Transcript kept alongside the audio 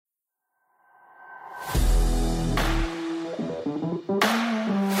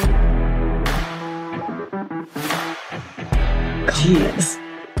Jeez.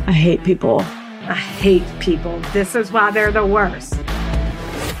 I hate people. I hate people. This is why they're the worst.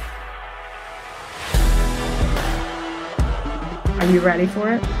 Are you ready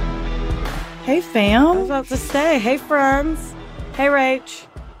for it? Hey, fam. I was about to say, hey, friends. Hey, Rach.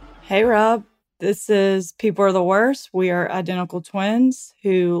 Hey, Rob. This is People Are the Worst. We are identical twins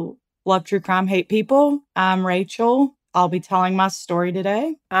who love true crime, hate people. I'm Rachel. I'll be telling my story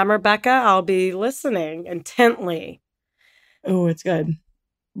today. I'm Rebecca. I'll be listening intently. Oh, it's good.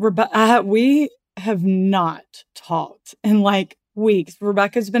 We have not talked in like weeks.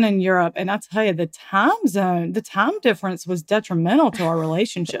 Rebecca's been in Europe, and I tell you, the time difference was detrimental to our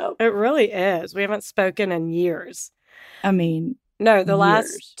relationship. It really is. We haven't spoken in years. I mean, no, the years.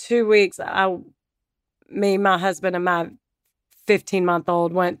 last 2 weeks, me, my husband, and my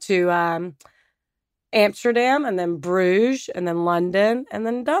 15-month-old went to Amsterdam, and then Bruges, and then London, and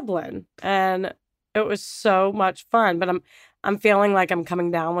then Dublin, and it was so much fun. But I'm feeling like I'm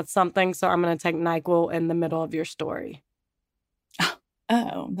coming down with something, so I'm going to take NyQuil in the middle of your story.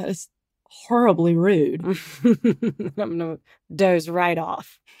 Oh, that is horribly rude. I'm going to doze right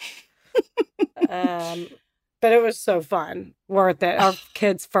off. But it was so fun. Worth it. Our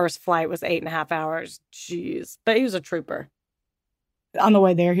kid's first flight was 8.5 hours. Jeez. But he was a trooper. On the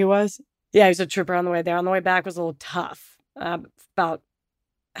way there, he was? Yeah, he was a trooper on the way there. On the way back was a little tough. About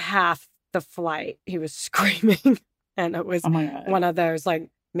half the flight, he was screaming. And it was one of those, like,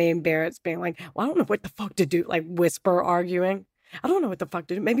 me and Barrett's being like, well, I don't know what the fuck to do. Like, whisper arguing. I don't know what the fuck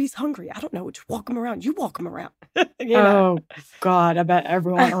to do. Maybe he's hungry. I don't know. Just walk him around. You walk him around. Oh, God. I bet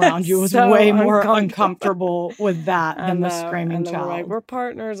everyone around you was so way more uncomfortable with that than the screaming child. We're like, we're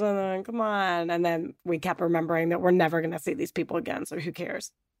partners. And then, come on. And then we kept remembering that we're never going to see these people again. So who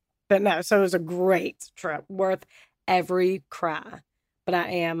cares? But no, so it was a great trip. Worth every cry. But I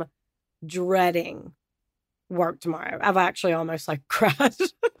am dreading work tomorrow. I've actually almost like cried.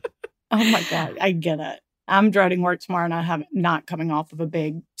 Oh my God. I get it. I'm dreading work tomorrow, and I'm not coming off of a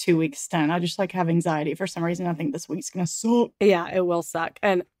big 2-week stint. I just like have anxiety for some reason. I think this week's going to suck. Yeah, it will suck.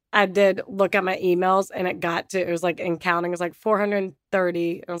 And I did look at my emails, and it was like in counting, it was like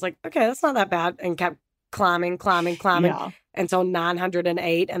 430. And I was like, okay, that's not that bad. And kept climbing until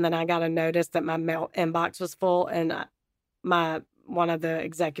 908. And then I got a notice that my mail inbox was full. And one of the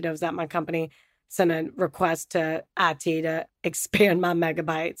executives at my company sent a request to IT to expand my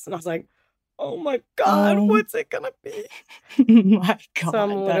megabytes. And I was like, oh my God, what's it going to be? My God. So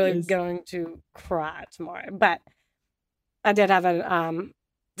I'm literally going to cry tomorrow. But I did have a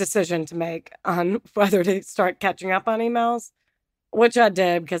decision to make on whether to start catching up on emails, which I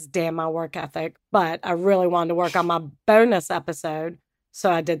did because damn my work ethic. But I really wanted to work on my bonus episode. So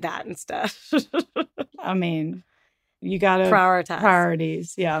I did that instead. I mean, you got to prioritize.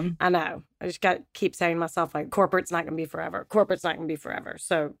 Priorities, yeah. I know. I just got to keep saying to myself, like, corporate's not going to be forever. Corporate's not going to be forever.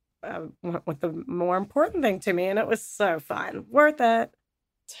 So I went with the more important thing to me, and it was so fun. Worth it.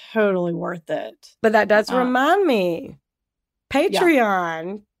 Totally worth it. But that does remind me.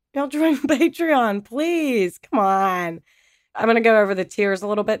 Patreon. Y'all join Patreon, please. Come on. I'm going to go over the tiers a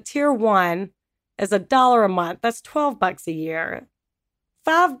little bit. Tier 1 is $1 a month. That's $12 a year.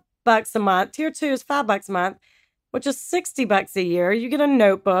 $5 a month. Tier 2 is $5 a month, which is $60 a year. You get a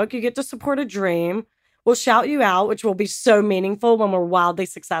notebook. You get to support a dream. We'll shout you out, which will be so meaningful when we're wildly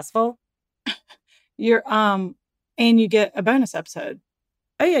successful. And you get a bonus episode.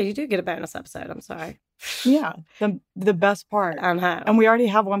 Oh yeah, you do get a bonus episode. I'm sorry. Yeah, the best part. Uh-huh. And we already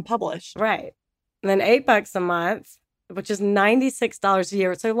have one published. Right. And then $8 a month, which is $96 a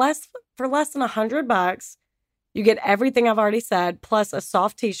year. So for less than $100, you get everything I've already said, plus a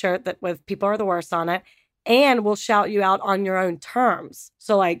soft T-shirt that with People Are the Worst on it, and we'll shout you out on your own terms.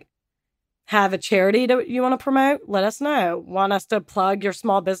 So like, have a charity that you want to promote? Let us know. Want us to plug your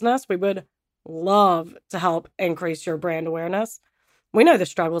small business? We would love to help increase your brand awareness. We know the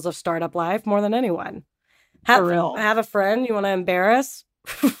struggles of startup life more than anyone. For real. Have a friend you want to embarrass?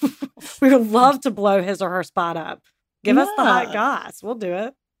 We would love to blow his or her spot up. Give us the hot goss. We'll do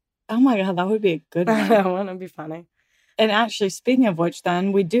it. Oh my God, that would be a good one. Wouldn't it be funny? And actually, speaking of which,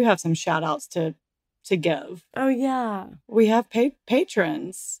 then, we do have some shout outs to give. Oh, yeah. We have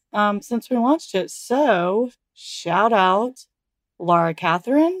patrons since we launched it. So, shout out Laura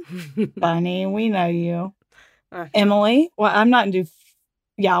Catherine, Bunny, we know you. Emily. Well, I'm not going to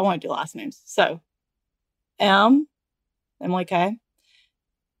do, I won't do last names. So, Emily K,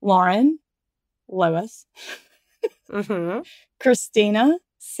 Lauren, Lois, Christina,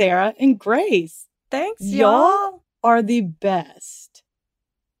 Sarah, and Grace. Thanks, y'all are the best.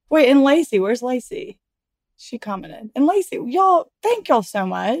 Wait, and Lacey, where's Lacey? She commented. And Lacey, y'all, thank y'all so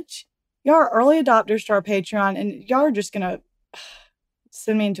much. Y'all are early adopters to our Patreon, and y'all are just going to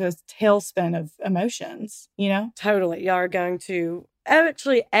send me into a tailspin of emotions, you know? Totally. Y'all are going to.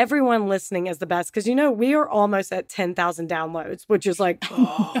 Actually, everyone listening is the best because, we are almost at 10,000 downloads, which is like,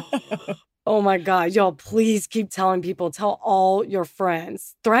 oh my God, y'all, please keep telling people, tell all your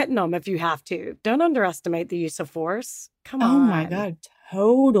friends, threaten them if you have to. Don't underestimate the use of force. Come on. Oh my God,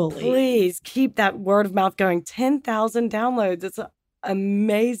 totally. Please keep that word of mouth going. 10,000 downloads. It's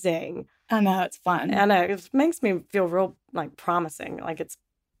amazing. I know, it's fun. I know. It makes me feel real, promising. It's,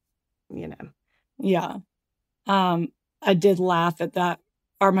 Yeah. I did laugh at that.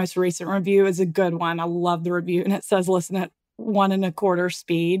 Our most recent review is a good one. I love the review. And it says, listen at 1.25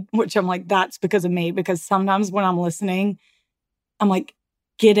 speed, which I'm like, that's because of me. Because sometimes when I'm listening, I'm like,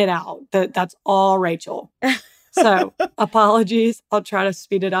 get it out. That's all Rachel. So apologies. I'll try to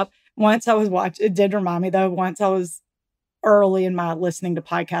speed it up. Once I was watching, it did remind me though, once I was early in my listening to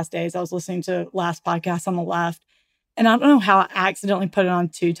podcast days, I was listening to Last Podcast on the Left. And I don't know how I accidentally put it on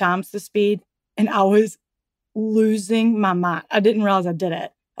 2 times the speed. And I was losing my mind. I didn't realize I did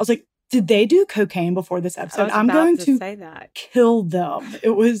it. I was like, did they do cocaine before this episode? I'm going to say that. Kill them.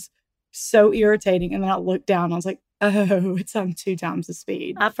 It was so irritating. And then I looked down. I was like, oh, it's on 2 times the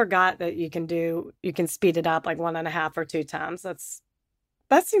speed. I forgot that you can speed it up 1.5 or 2 times.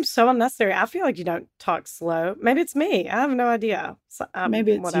 That seems so unnecessary. I feel like you don't talk slow. Maybe it's me. I have no idea. So,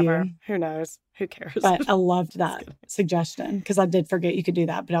 maybe it's whatever. you. Who knows? Who cares? But I loved that suggestion because I did forget you could do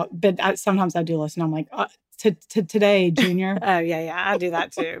that. But sometimes I do listen. I'm like, to today, Junior. Oh, yeah. I do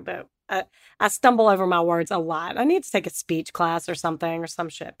that too. But I stumble over my words a lot. I need to take a speech class or something or some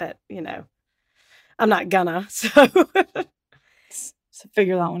shit. But, I'm not gonna. So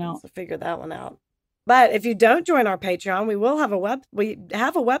figure that one out. But if you don't join our Patreon, we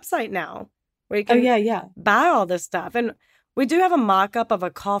have a website now where you can buy all this stuff. And we do have a mock-up of a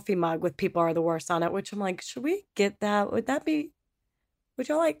coffee mug with People Are the Worst on it, which I'm like, should we get that? Would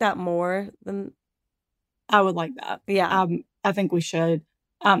y'all like that more than? I would like that. Yeah. I think we should.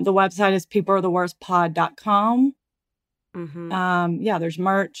 The website is peoplearetheworstpod.com. Mm-hmm. There's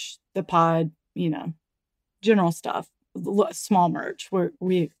merch, the pod, general stuff, small merch. We're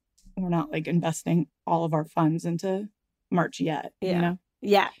not investing all of our funds into merch yet. Yeah.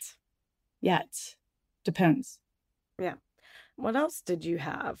 Yet. Depends. Yeah. What else did you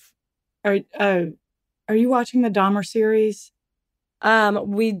have? Are you watching the Dahmer series?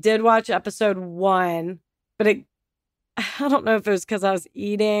 We did watch episode 1, but I don't know if it was because I was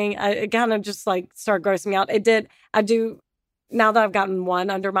eating. It kind of just started grossing me out. Now that I've gotten 1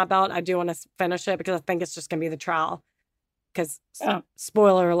 under my belt, I do want to finish it because I think it's just going to be the trial. Because,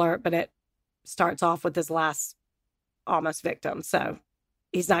 spoiler alert, but it starts off with his last almost victim. So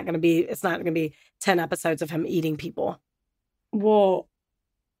it's not going to be 10 episodes of him eating people. Well,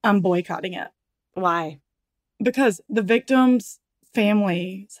 I'm boycotting it. Why? Because the victims'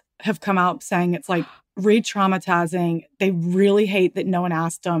 families have come out saying it's re-traumatizing. They really hate that no one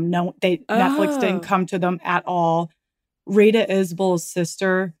asked them. Netflix didn't come to them at all. Rita Isbell's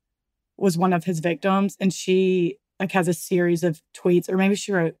sister was one of his victims, and she has a series of tweets, or maybe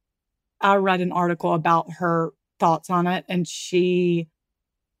I read an article about her thoughts on it, and she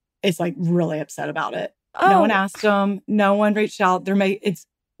is really upset about it. Oh. No one asked them. No one reached out. It's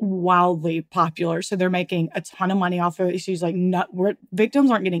wildly popular. So they're making a ton of money off of it. She's like, no, victims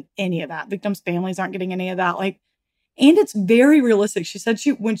aren't getting any of that. Victims' families aren't getting any of that. And it's very realistic. She said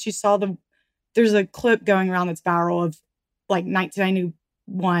when she saw there's a clip going around that's viral of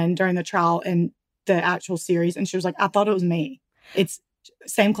 1991 during the trial and the actual series. And she was like, I thought it was me. It's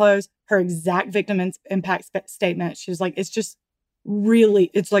same clothes, her exact victim impact statement. She was like, it's just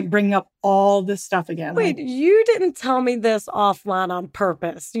really, it's bringing up all this stuff again. Wait, you didn't tell me this offline on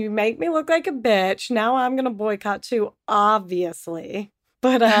purpose. You make me look like a bitch. Now I'm going to boycott too, obviously.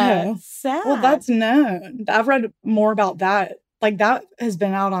 But sad. Well, that's known. I've read more about that. That has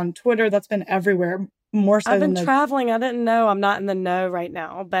been out on Twitter. That's been everywhere. More so I've been traveling. I didn't know. I'm not in the know right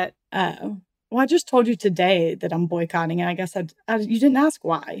now, but. Oh. Well, I just told you today that I'm boycotting, and I guess you didn't ask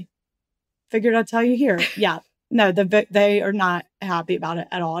why. Figured I'd tell you here. Yeah. No, they are not happy about it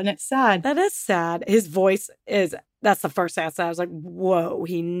at all, and it's sad. That is sad. His voice is, that's the first thing I said. I was like, whoa,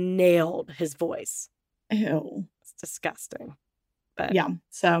 he nailed his voice. Ew. It's disgusting. But yeah,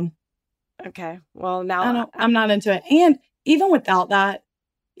 so. Okay. Well, now. I'm not into it. And even without that,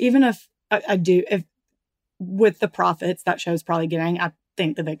 even if I do, if with the profits that show's probably getting, I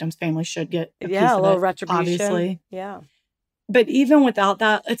think the victim's family should get a piece of little it, retribution. Obviously. Yeah. But even without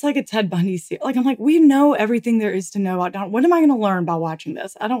that, it's like a Ted Bundy series. I'm like, we know everything there is to know about Don. What am I going to learn by watching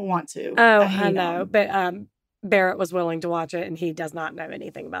this? I don't want to. Oh, I know. But Barrett was willing to watch it, and he does not know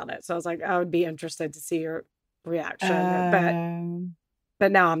anything about it. So I was like, I would be interested to see your reaction.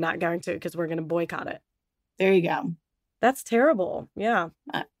 But now I'm not going to because we're going to boycott it. There you go. That's terrible. Yeah.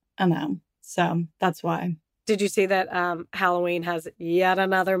 I know. So that's why. Did you see that Halloween has yet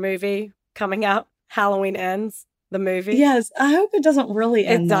another movie coming out? Halloween Ends, the movie? Yes. I hope it doesn't really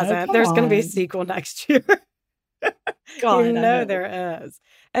end. It doesn't. There's going to be a sequel next year. God, you know there is.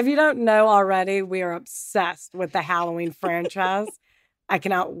 If you don't know already, we are obsessed with the Halloween franchise. I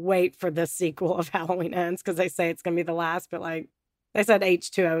cannot wait for the sequel of Halloween Ends because they say it's going to be the last, but like they said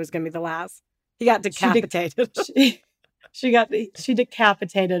H2O is going to be the last. He got decapitated. She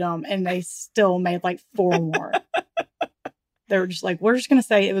decapitated him, and they still made like 4 more. They were just like, we're just going to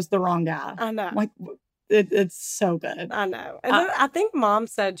say it was the wrong guy. I know. Like, it's so good. I know. And I think Mom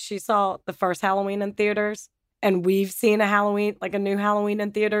said she saw the first Halloween in theaters, and we've seen a new Halloween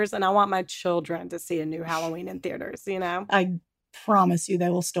in theaters, and I want my children to see a new Halloween in theaters, you know? I promise you they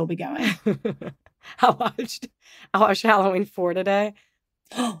will still be going. I watched Halloween 4 today.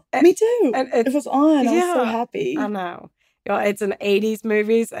 Me too. And it was on. I was so happy. I know. You know, it's an 80s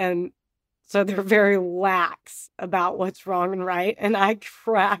movies, and so they're very lax about what's wrong and right. And I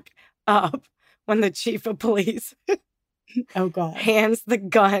crack up when the chief of police oh God hands the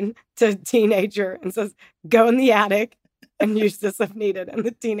gun to a teenager and says, go in the attic and use this if needed. And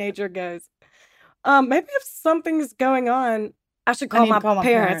the teenager goes, maybe if something's going on, I should call my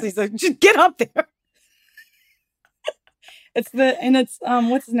parents. He's like, just get up there. It's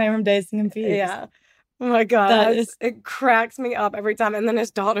what's his name from Dazed and Confused? Yeah. Oh my God. It cracks me up every time. And then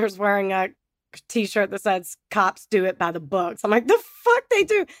his daughter's wearing a t-shirt that says cops do it by the books. I'm like, the fuck they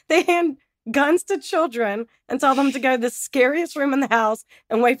do? They hand guns to children and tell them to go to the scariest room in the house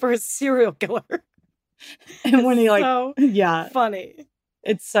and wait for a serial killer. And when he funny.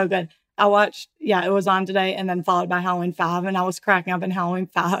 It's so good. I watched, it was on today and then followed by Halloween 5, and I was cracking up in Halloween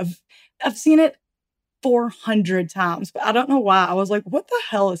 5. I've seen it 400 times, but I don't know why. I was like, what the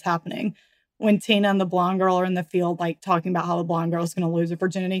hell is happening? When Tina and the blonde girl are in the field, like talking about how the blonde girl is going to lose her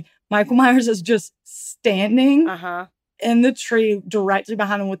virginity, Michael Myers is just standing in the tree directly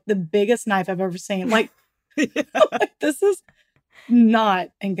behind him with the biggest knife I've ever seen. Like, like this is not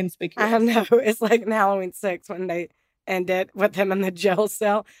inconspicuous. I know. It's like in Halloween 6 when they end it with him in the jail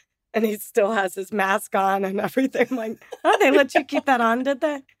cell and he still has his mask on and everything. I'm like, oh, they let you keep that on, did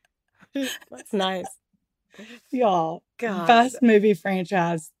they? That's nice. Y'all, best movie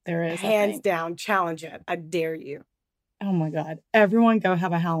franchise there is. Hands down, challenge it. I dare you. Oh my God. Everyone go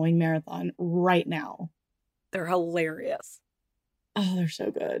have a Halloween marathon right now. They're hilarious. Oh, they're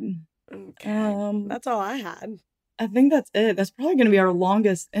so good. Okay. That's all I had. I think that's it. That's probably going to be our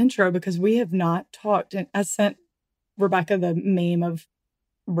longest intro because we have not talked. And I sent Rebecca the meme of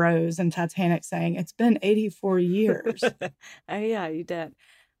Rose and Titanic saying, it's been 84 years. Oh, yeah, you did.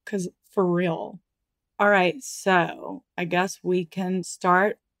 Because for real. All right, so I guess we can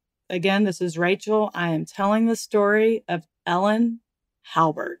start. Again, this is Rachel. I am telling the story of Ellen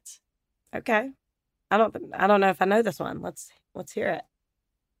Halbert. Okay. I don't know if I know this one. Let's hear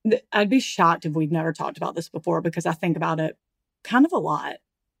it. I'd be shocked if we'd never talked about this before because I think about it kind of a lot.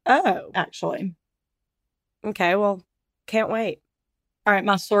 Oh. Actually. Okay, well, can't wait. All right,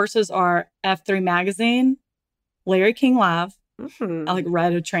 my sources are F3 Magazine, Larry King Live. Mm-hmm. I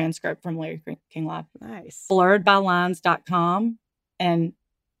read a transcript from Larry King Live. Nice. blurredbylines.com, and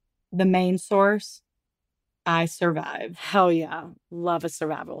the main source, I Survive. Hell yeah. Love a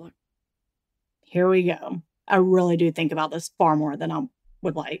survival. Here we go. I really do think about this far more than I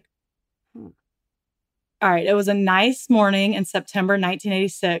would like. All right. It was a nice morning in September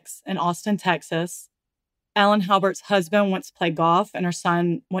 1986 in Austin, Texas. Ellen Halbert's husband went to play golf and her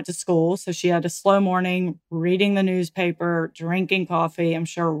son went to school. So she had a slow morning, reading the newspaper, drinking coffee, I'm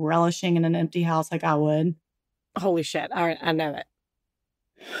sure relishing in an empty house like I would. Holy shit. All right. I know it.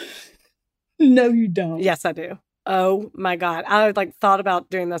 No, you don't. Yes, I do. Oh my God. I thought about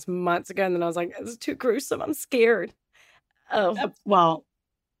doing this months ago and then I was like, it's too gruesome. I'm scared. Oh. Well,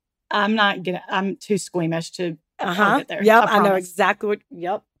 I'm too squeamish to get there. Yep. I know exactly what.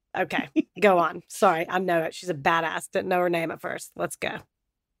 Yep. Okay, go on. Sorry, I know it. She's a badass. Didn't know her name at first. Let's go.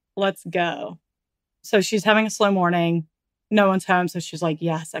 Let's go. So she's having a slow morning. No one's home. So she's like,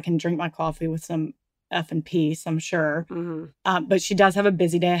 yes, I can drink my coffee with some F and peace, I'm sure. Mm-hmm. But she does have a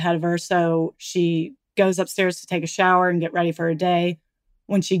busy day ahead of her. So she goes upstairs to take a shower and get ready for her day.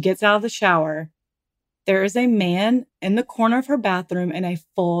 When she gets out of the shower, there is a man in the corner of her bathroom in a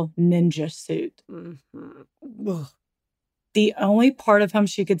full ninja suit. Mm-hmm. The only part of him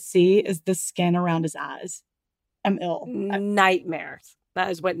she could see is the skin around his eyes. I'm ill. Nightmares.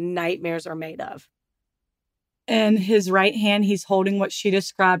 That is what nightmares are made of. In his right hand, he's holding what she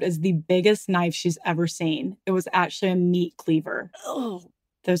described as the biggest knife she's ever seen. It was actually a meat cleaver. Oh,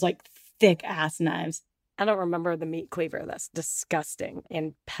 those like thick ass knives. I don't remember the meat cleaver. That's disgusting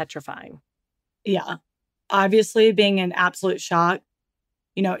and petrifying. Yeah. Obviously, being in absolute shock,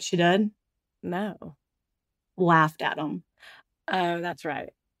 you know what she did? No. Laughed at him. Oh, that's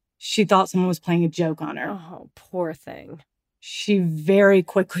right. She thought someone was playing a joke on her. Oh, poor thing. She very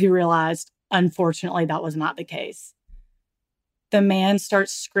quickly realized, unfortunately, that was not the case. The man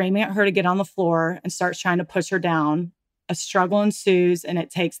starts screaming at her to get on the floor and starts trying to push her down. A struggle ensues, and it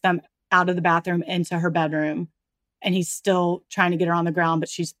takes them out of the bathroom into her bedroom. And he's still trying to get her on the ground, but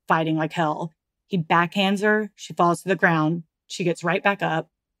she's fighting like hell. He backhands her. She falls to the ground. She gets right back up.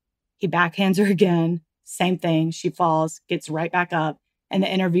 He backhands her again. Same thing. She falls, gets right back up. In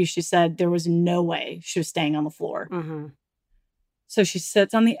the interview, she said there was no way she was staying on the floor. Mm-hmm. So she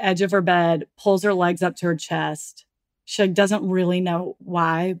sits on the edge of her bed, pulls her legs up to her chest. She doesn't really know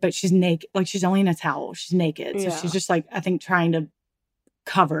why, but she's naked. Like, she's only in a towel. She's naked. So she's just like, I think, trying to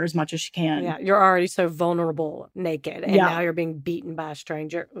cover as much as she can. Yeah, you're already so vulnerable naked, and now you're being beaten by a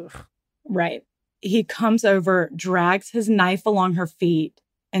stranger. Ugh. Right. He comes over, drags his knife along her feet,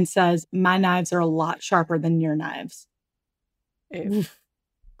 and says, "My knives are a lot sharper than your knives."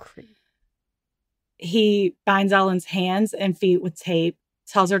 He binds Ellen's hands and feet with tape,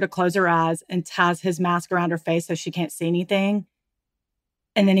 tells her to close her eyes, and ties his mask around her face so she can't see anything.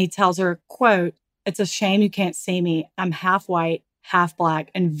 And then he tells her, quote, "It's a shame you can't see me. I'm half white, half black,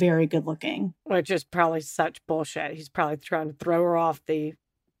 and very good looking." Which is probably such bullshit. He's probably trying to throw her off the...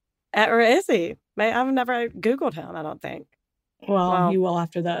 Or is he? I've never Googled him, I don't think. Well, you will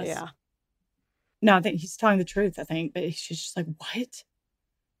after this. Yeah. No, I think he's telling the truth, I think. But she's just like, what?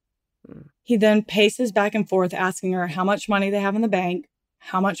 He then paces back and forth, asking her how much money they have in the bank,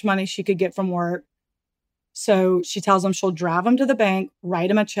 how much money she could get from work. So she tells him she'll drive him to the bank,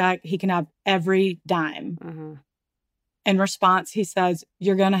 write him a check. He can have every dime. Mm-hmm. In response, he says,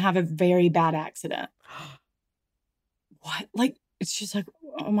 "You're going to have a very bad accident." What? Like, it's just like,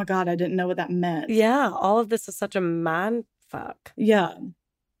 oh my God, I didn't know what that meant. Yeah, all of this is such a mind fuck. Yeah.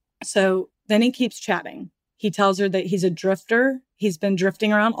 So then he keeps chatting. He tells her that he's a drifter. He's been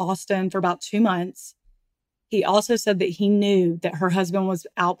drifting around Austin for about 2 months. He also said that he knew that her husband was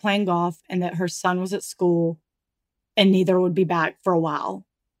out playing golf and that her son was at school and neither would be back for a while.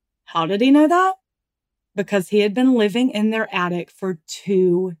 How did he know that? Because he had been living in their attic for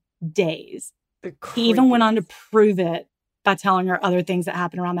 2 days. He even went on to prove it by telling her other things that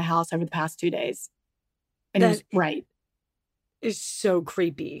happened around the house over the past 2 days. And he was right. It's so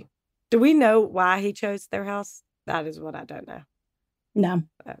creepy. Do we know why he chose their house? That is what I don't know. No.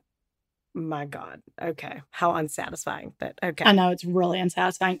 My God. Okay. How unsatisfying. But okay. I know, it's really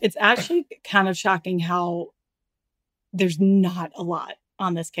unsatisfying. It's actually kind of shocking how there's not a lot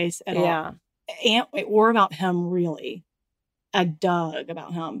on this case at all. Or about him, really. I dug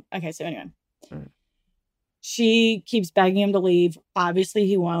about him. Okay, so anyway. She keeps begging him to leave. Obviously,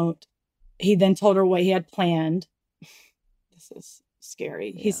 he won't. He then told her what he had planned. This is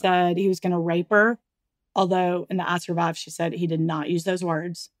scary. He said he was going to rape her. Although in the I Survived, she said he did not use those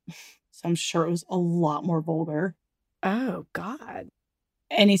words. So I'm sure it was a lot more vulgar. Oh, God.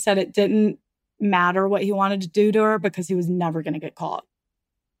 And he said it didn't matter what he wanted to do to her because he was never going to get caught.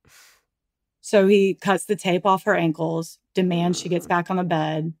 So he cuts the tape off her ankles, demands she gets back on the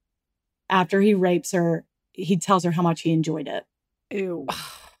bed. After he rapes her, he tells her how much he enjoyed it. Ew.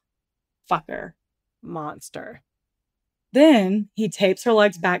 Fucker. Monster. Then he tapes her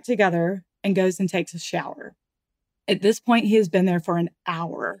legs back together and goes and takes a shower. At this point, he has been there for an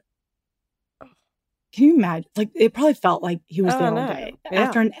hour. Can you imagine? Like, it probably felt like he was there all day. Yeah.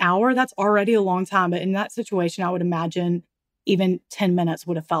 After an hour, that's already a long time. But in that situation, I would imagine even 10 minutes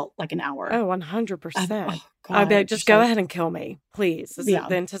would have felt like an hour. Oh, 100%. I'd be like, just go ahead and kill me, please. The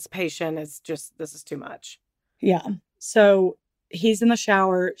anticipation is just, this is too much. Yeah. So he's in the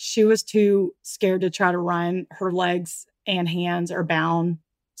shower. She was too scared to try to run. Her legs and hands are bound.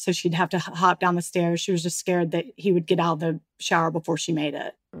 So she'd have to hop down the stairs. She was just scared that he would get out of the shower before she made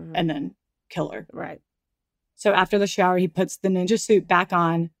it and then kill her. Right. So after the shower, he puts the ninja suit back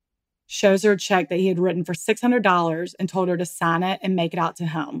on, shows her a check that he had written for $600 and told her to sign it and make it out to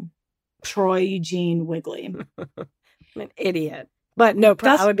him. Troy Eugene Wigley. I'm an idiot. But no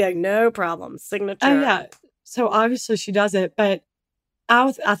problem. I would be like, no problem. Signature. Oh, yeah. So obviously she does it. But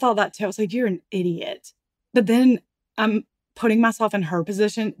I thought that too. I was like, you're an idiot. But then I'm putting myself in her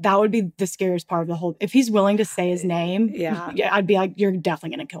position. That would be the scariest part of the whole. If he's willing to say his name, I'd be like, you're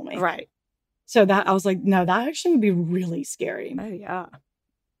definitely going to kill me. Right. So that I was like, no, that actually would be really scary. Oh, yeah.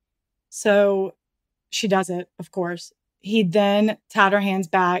 So She does it, of course. He then tied her hands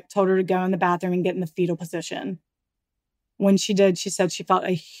back, told her to go in the bathroom and get in the fetal position. When she did, she said she felt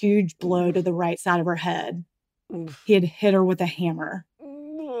a huge blow to the right side of her head. He had hit her with a hammer.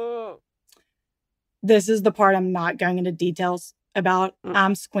 This is the part I'm not going into details about.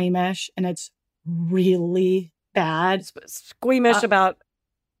 I'm squeamish, and it's really bad. Squeamish about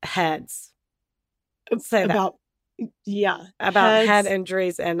heads. Say about that. Yeah. About head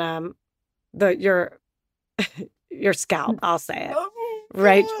injuries and your scalp. I'll say it.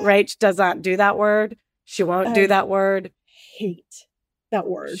 Rach does not do that word. She won't do that word. Hate that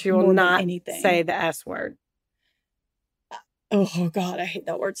word. She will not say the S word. Oh God, I hate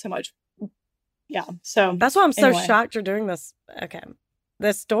that word so much. Yeah. So that's why I'm so shocked you're doing this. Okay.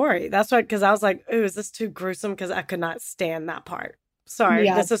 This story. That's why, because I was like, ooh, is this too gruesome? Because I could not stand that part. Sorry.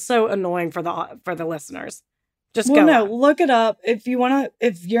 Yeah. This is so annoying for the listeners. Just go on. Look it up. If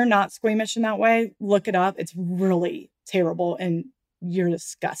you're not squeamish in that way, look it up. It's really terrible and you're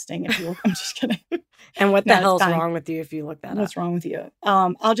disgusting if you look. I'm just kidding. And what the hell's wrong with you if you look that up? What's wrong with you?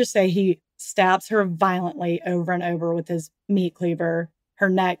 I'll just say he stabs her violently over and over with his meat cleaver, her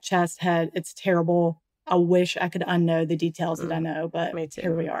neck, chest, head. It's terrible. I wish I could unknow the details that I know, but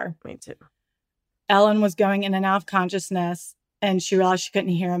here we are. Me too. Ellen was going in and out of consciousness and she realized she couldn't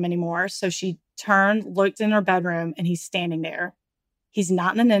hear him anymore. So she turned, looked in her bedroom, and he's standing there. He's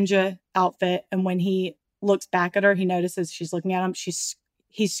not in a ninja outfit. And when he looks back at her, he notices she's looking at him.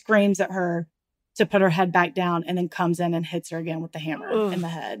 He screams at her to put her head back down and then comes in and hits her again with the hammer in the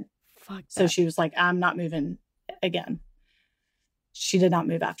head. Fuck so she was like, I'm not moving again. She did not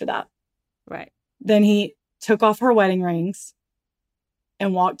move after that. Right. Then he took off her wedding rings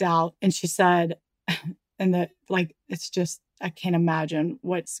and walked out. And she said, it's just, I can't imagine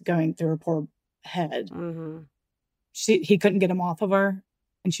what's going through her poor head. Mm-hmm. He couldn't get him off of her.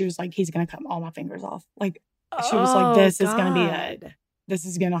 And she was like, he's going to cut all my fingers off. She was like, this is going to be it. This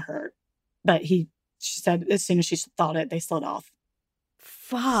is going to hurt. But she said, as soon as she thought it, they slid off.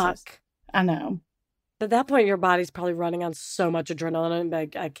 Fuck. So, I know. At that point, your body's probably running on so much adrenaline,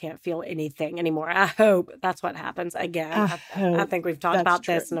 but I can't feel anything anymore. I hope that's what happens again. I think we've talked about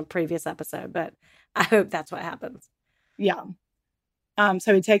this in a previous episode, but I hope that's what happens. Yeah.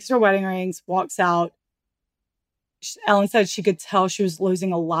 So he takes her wedding rings, walks out. Ellen said she could tell she was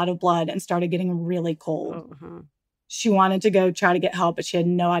losing a lot of blood and started getting really cold. Mm-hmm. She wanted to go try to get help, but she had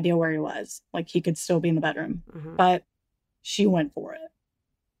no idea where he was. He could still be in the bedroom. Mm-hmm. But she went for it.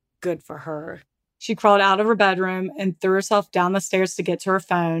 Good for her. She crawled out of her bedroom and threw herself down the stairs to get to her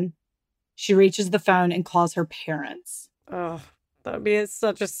phone. She reaches the phone and calls her parents. Oh, that would be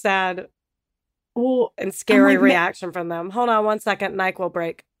such a sad and scary reaction from them. Hold on 1 second. NyQuil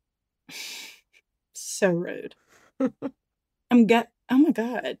break. So rude. Oh my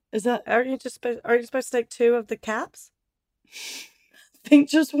God. Is that... Are you supposed to take 2 of the caps? I think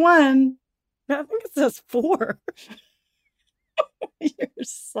just 1. I think it says 4. You're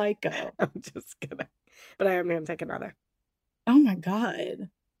psycho. I'm just kidding. But I am going to take another. Oh my God.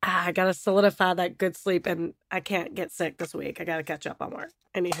 I got to solidify that good sleep and I can't get sick this week. I got to catch up on work.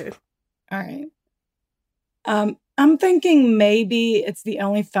 Anywho. All right. I'm thinking maybe it's the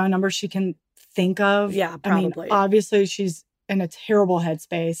only phone number she can think of. Yeah, probably. I mean, obviously she's in a terrible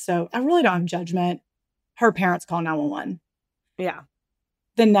headspace, so I really don't have judgment. Her parents call 911. Yeah.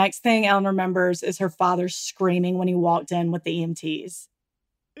 The next thing Ellen remembers is her father screaming when he walked in with the EMTs.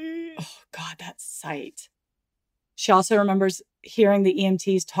 Oh, God, that sight. She also remembers hearing the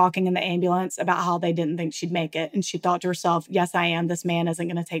EMTs talking in the ambulance about how they didn't think she'd make it. And she thought to herself, yes, I am. This man isn't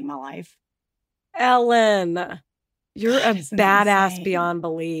going to take my life. Ellen, you're a badass insane. Beyond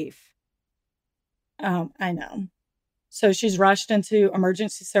belief. I know. So she's rushed into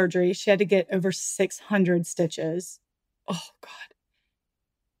emergency surgery. She had to get over 600 stitches. Oh, God.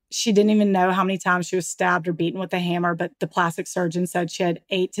 She didn't even know how many times she was stabbed or beaten with a hammer, but the plastic surgeon said she had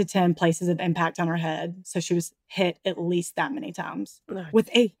 8 to 10 places of impact on her head. So she was hit at least that many times with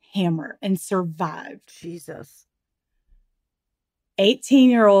a hammer and survived. Jesus.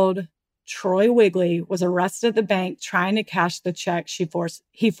 18-year-old Troy Wigley was arrested at the bank trying to cash the check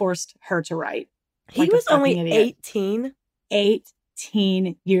he forced her to write. He was only 18?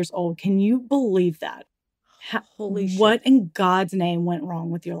 18 years old. Can you believe that? Holy shit. What in God's name went wrong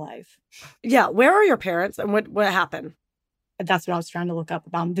with your life? Yeah, where are your parents and what happened? That's what I was trying to look up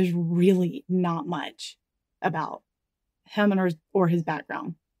about him. There's really not much about him or his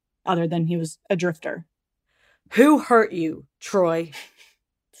background other than he was a drifter. Who hurt you, Troy?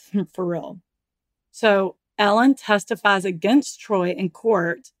 For real. So Ellen testifies against Troy in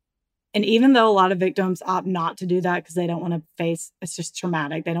court And even though a lot of victims opt not to do that because they don't want to face, it's just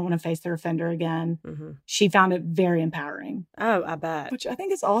traumatic. They don't want to face their offender again. She found it very empowering. Oh, I bet. Which I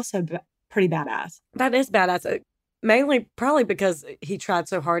think is also pretty badass. That is badass. Mainly probably because he tried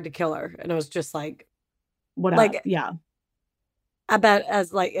so hard to kill her. And it was just like... yeah. I bet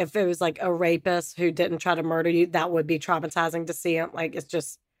as like, if it was like a rapist who didn't try to murder you, that would be traumatizing to see him. Like, it's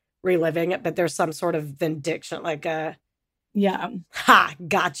just reliving it. But there's some sort of vindication, like a... Yeah. Ha,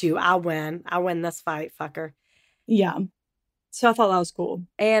 got you. I win. I win this fight, fucker. Yeah. So I thought that was cool.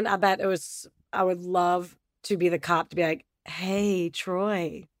 And I bet I would love to be the cop to be like, hey,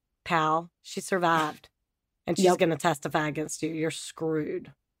 Troy, pal, she survived. And she's going to testify against you. You're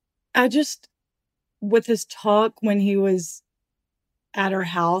screwed. With his talk when he was at her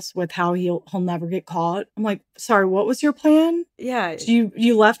house with how he'll never get caught. I'm like, sorry, what was your plan? Yeah. So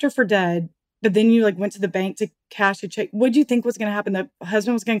you left her for dead. But then you went to the bank to cash a check. What do you think was going to happen? The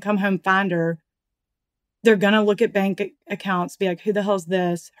husband was going to come home, find her. They're going to look at bank accounts, be like, who the hell's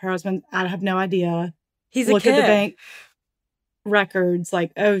this? Her husband, I have no idea. He's a kid. Look at the bank records.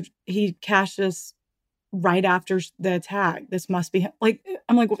 Like, oh, he cashed this right after the attack. This must be like,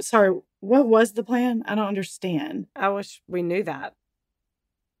 I'm like, sorry, what was the plan? I don't understand. I wish we knew that.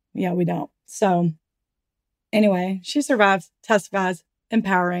 Yeah, we don't. So anyway, she survives, testifies,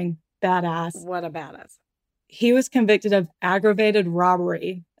 empowering. Badass. What a badass. He was convicted of aggravated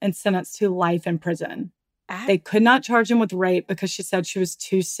robbery and sentenced to life in prison. They could not charge him with rape because she said she was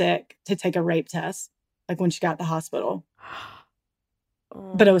too sick to take a rape test, like when she got to the hospital.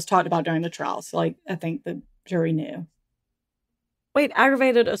 But it was talked about during the trial. So, I think the jury knew. Wait,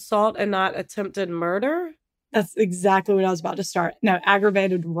 aggravated assault and not attempted murder? That's exactly what I was about to start. No,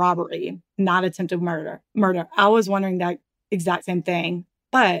 aggravated robbery, not attempted murder. I was wondering that exact same thing.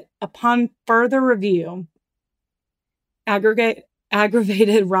 But upon further review, aggravated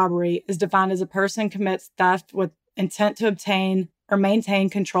robbery is defined as a person commits theft with intent to obtain or maintain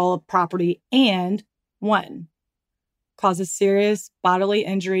control of property and 1, causes serious bodily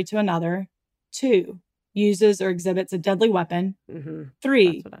injury to another, 2, uses or exhibits a deadly weapon,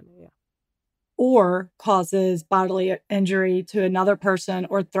 3, or causes bodily injury to another person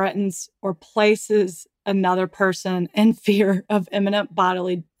or threatens or places another person in fear of imminent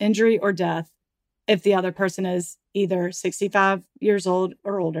bodily injury or death if the other person is either 65 years old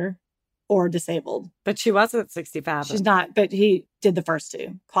or older or disabled. But she wasn't 65. She's not, but he did the first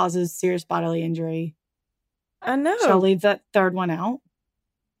 2. Causes serious bodily injury. I know. Shall I leave that third one out?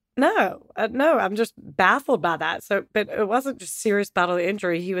 No, I'm just baffled by that. So, but it wasn't just serious bodily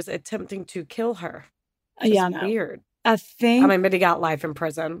injury. He was attempting to kill her. Yeah, no. Weird. But he got life in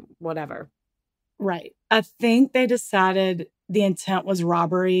prison, whatever. Right. I think they decided the intent was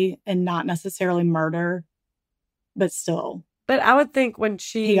robbery and not necessarily murder, but still. But I would think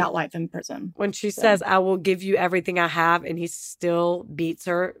he got life in prison. When she says, I will give you everything I have, and he still beats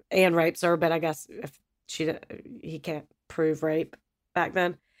her and rapes her. But I guess if he can't prove rape back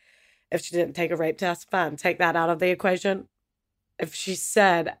then. If she didn't take a rape test, fine. Take that out of the equation. If she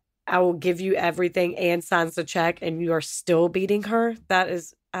said, I will give you everything and signs the check and you are still beating her, that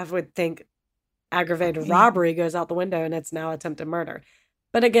is, I would think, aggravated robbery goes out the window and it's now attempted murder.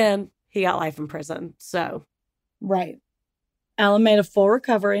 But again, he got life in prison, so. Right. Ellen made a full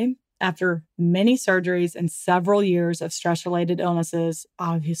recovery after many surgeries and several years of stress-related illnesses,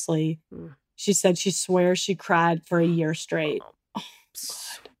 obviously. She said she swears she cried for a year straight. Oh,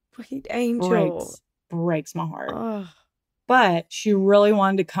 sweet angel. Breaks my heart. But she really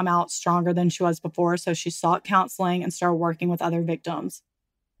wanted to come out stronger than she was before, so she sought counseling and started working with other victims.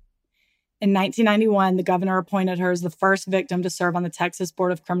 In 1991, the governor appointed her as the first victim to serve on the Texas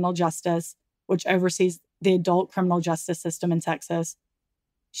Board of Criminal Justice, which oversees the adult criminal justice system in Texas.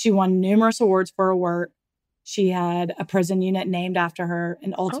 She won numerous awards for her work. She had a prison unit named after her,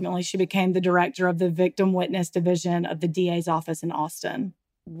 and ultimately she became the director of the Victim Witness Division of the DA's office in Austin.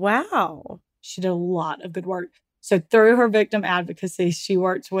 Wow. She did a lot of good work. So through her victim advocacy, she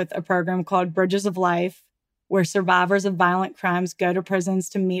worked with a program called Bridges of Life, where survivors of violent crimes go to prisons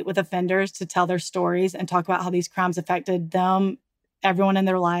to meet with offenders to tell their stories and talk about how these crimes affected them, everyone in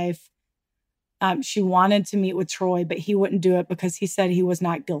their life. She wanted to meet with Troy, but he wouldn't do it because he said he was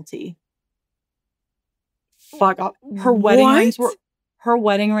not guilty. Fuck off. Her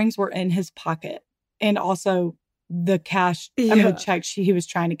wedding rings were in his pocket, and also the check he was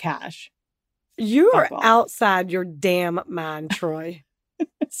trying to cash. You are outside your damn mind, Troy.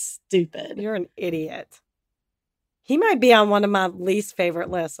 Stupid. You're an idiot. He might be on one of my least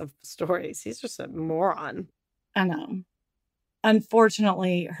favorite lists of stories. He's just a moron. I know.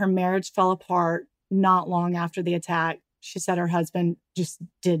 Unfortunately, her marriage fell apart not long after the attack. she said her husband just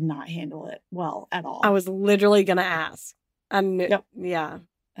did not handle it well at all. I was literally going to ask. I knew. Yep. Yeah.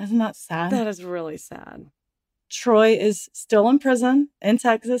 Isn't that sad? That is really sad. Troy is still in prison in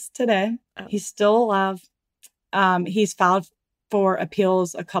Texas today. Oh. He's still alive. He's filed for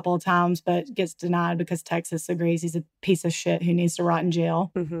appeals a couple of times, but gets denied because Texas agrees he's a piece of shit who needs to rot in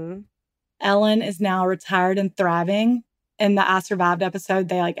jail. Mm-hmm. Ellen is now retired and thriving. In the I Survived episode,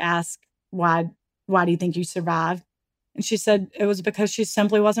 they ask, why do you think you survived? And she said it was because she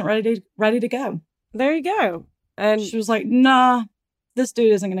simply wasn't ready to go. There you go. And she was like, nah, this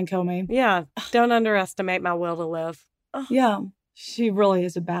dude isn't going to kill me. Yeah. Don't underestimate my will to live. Oh. Yeah. She really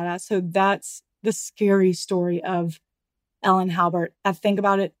is a badass. So that's the scary story of Ellen Halbert. I think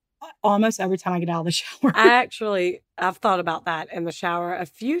about it almost every time I get out of the shower. I've thought about that in the shower a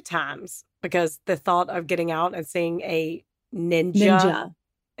few times because the thought of getting out and seeing a ninja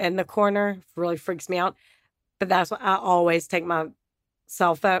in the corner really freaks me out. But that's why I always take my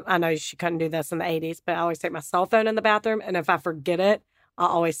cell phone. I know she couldn't do this in the 80s, but I always take my cell phone in the bathroom. And if I forget it, I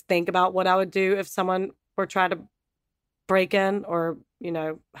always think about what I would do if someone were trying to break in or,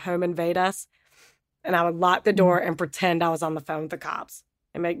 home invade us. And I would lock the door and pretend I was on the phone with the cops.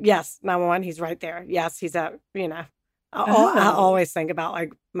 And make, yes, 911, he's right there. Yes, he's at, I always think about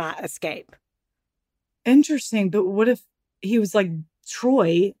my escape. Interesting. But what if he was like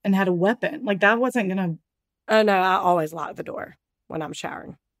Troy and had a weapon? That wasn't going to. Oh, no, I always lock the door when I'm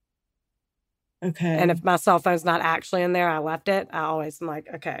showering. Okay. And if my cell phone's not actually in there, I left it. I always am like,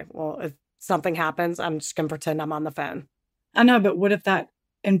 okay, well, if something happens, I'm just going to pretend I'm on the phone. I know, but what if that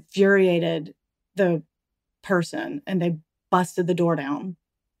infuriated the person and they busted the door down?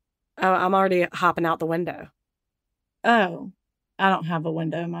 Oh, I'm already hopping out the window. Oh, I don't have a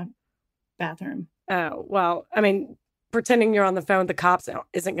window in my bathroom. Oh, well, I mean, pretending you're on the phone with the cops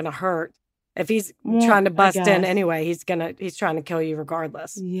isn't going to hurt. If he's trying to bust in anyway, he's trying to kill you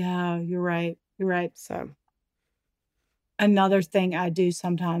regardless. Yeah, you're right. You're right. So another thing I do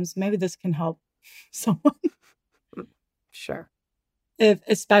sometimes, maybe this can help someone. Sure.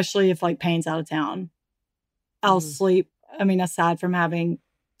 Especially if Payne's out of town, I'll sleep. I mean, aside from having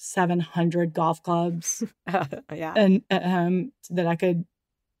 700 golf clubs and at home that I could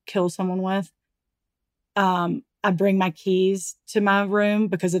kill someone with, I bring my keys to my room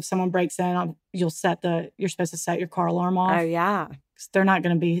because if someone breaks in, you're supposed to set your car alarm off. Oh, yeah. Because they're not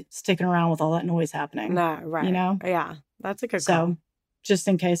going to be sticking around with all that noise happening. No, right. Yeah, that's a good call. So just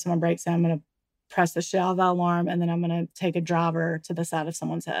in case someone breaks in, I'm going to press the shit out of that alarm and then I'm going to take a driver to the side of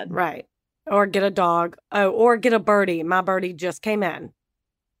someone's head. Right. Or get a dog. Oh, or get a birdie. My birdie just came in.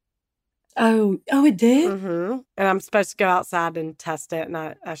 Oh, it did? Mm-hmm. And I'm supposed to go outside and test it. And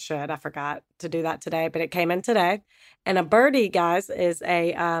I should. I forgot to do that today, but it came in today. And a birdie, guys, is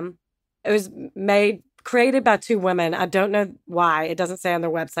it was created by two women. I don't know why. It doesn't say on their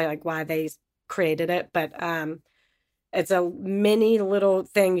website why they created it, but it's a mini little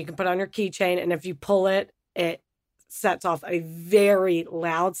thing you can put on your keychain. And if you pull it, it sets off a very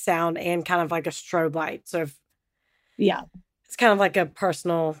loud sound and kind of like a strobe light. So it's kind of like a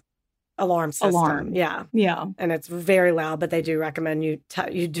personal alarm system. Yeah. And it's very loud, but they do recommend you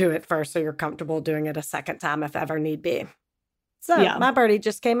do it first so you're comfortable doing it a second time if ever need be. So my birdie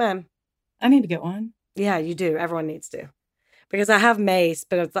just came in. I need to get one. Yeah, you do. Everyone needs to. Because I have mace,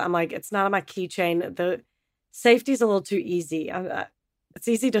 but I'm like, it's not on my keychain. The safety's a little too easy. It's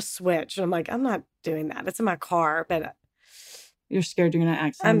easy to switch. I'm like, I'm not doing that. It's in my car, but you're scared you're going to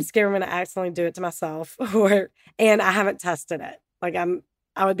accidentally. I'm scared I'm going to accidentally do it to myself. And I haven't tested it.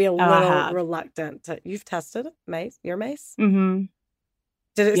 I would be a little reluctant to. You've tested it, mace? Your mace? Mm-hmm.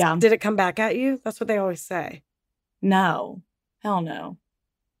 Did it come back at you? That's what they always say. No. Hell no.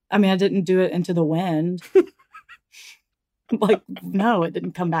 I mean, I didn't do it into the wind. No, it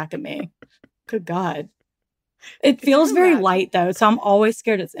didn't come back at me. Good God. It feels very light, though, so I'm always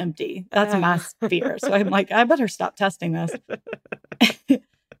scared it's empty. That's my fear. So I'm like, I better stop testing this.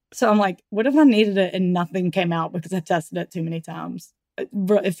 So I'm like, what if I needed it and nothing came out because I tested it too many times?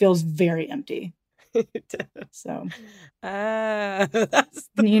 It feels very empty. So, that's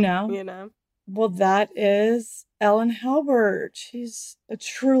Well, that is Ellen Halbert. She's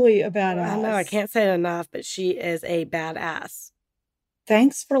truly a badass. I know, I can't say it enough, but she is a badass.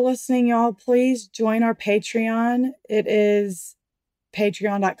 Thanks for listening, y'all. Please join our Patreon. It is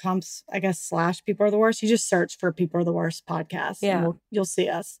patreon.com, / People Are the Worst. You just search for People Are the Worst podcast. Yeah. And you'll see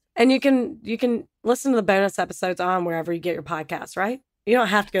us. And you can listen to the bonus episodes on wherever you get your podcasts, right? You don't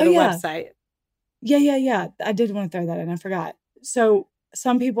have to go to the website. Yeah. I did want to throw that in. I forgot. So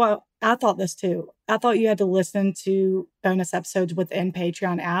some people, I thought this too. I thought you had to listen to bonus episodes within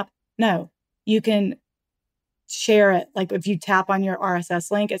Patreon app. No, you can share it. Like if you tap on your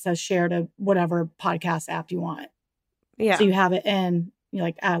RSS link, it says share to whatever podcast app you want. Yeah. So you have it in, you're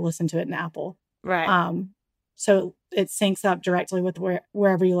like, I listen to it in Apple. Right. So it syncs up directly with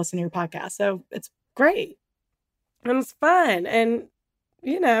wherever you listen to your podcast. So it's great. And it's fun. And,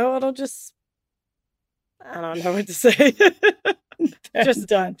 it'll just, I don't know what to say. Just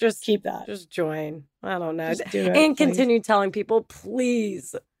done. Just keep that. Just join. I don't know. Just do it, and please. continue telling people,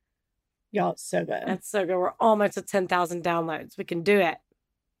 please. Y'all, it's so good. That's so good. We're almost at 10,000 downloads. We can do it.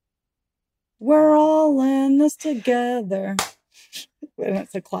 We're all in this together. And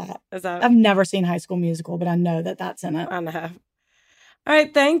it's a clap. I've never seen High School Musical, but I know that that's in it. I know. All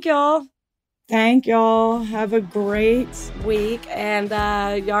right. Thank y'all. Thank y'all. Have a great week. And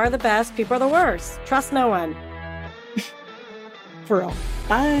y'all are the best. People are the worst. Trust no one. For real.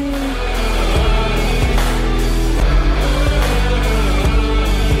 Bye.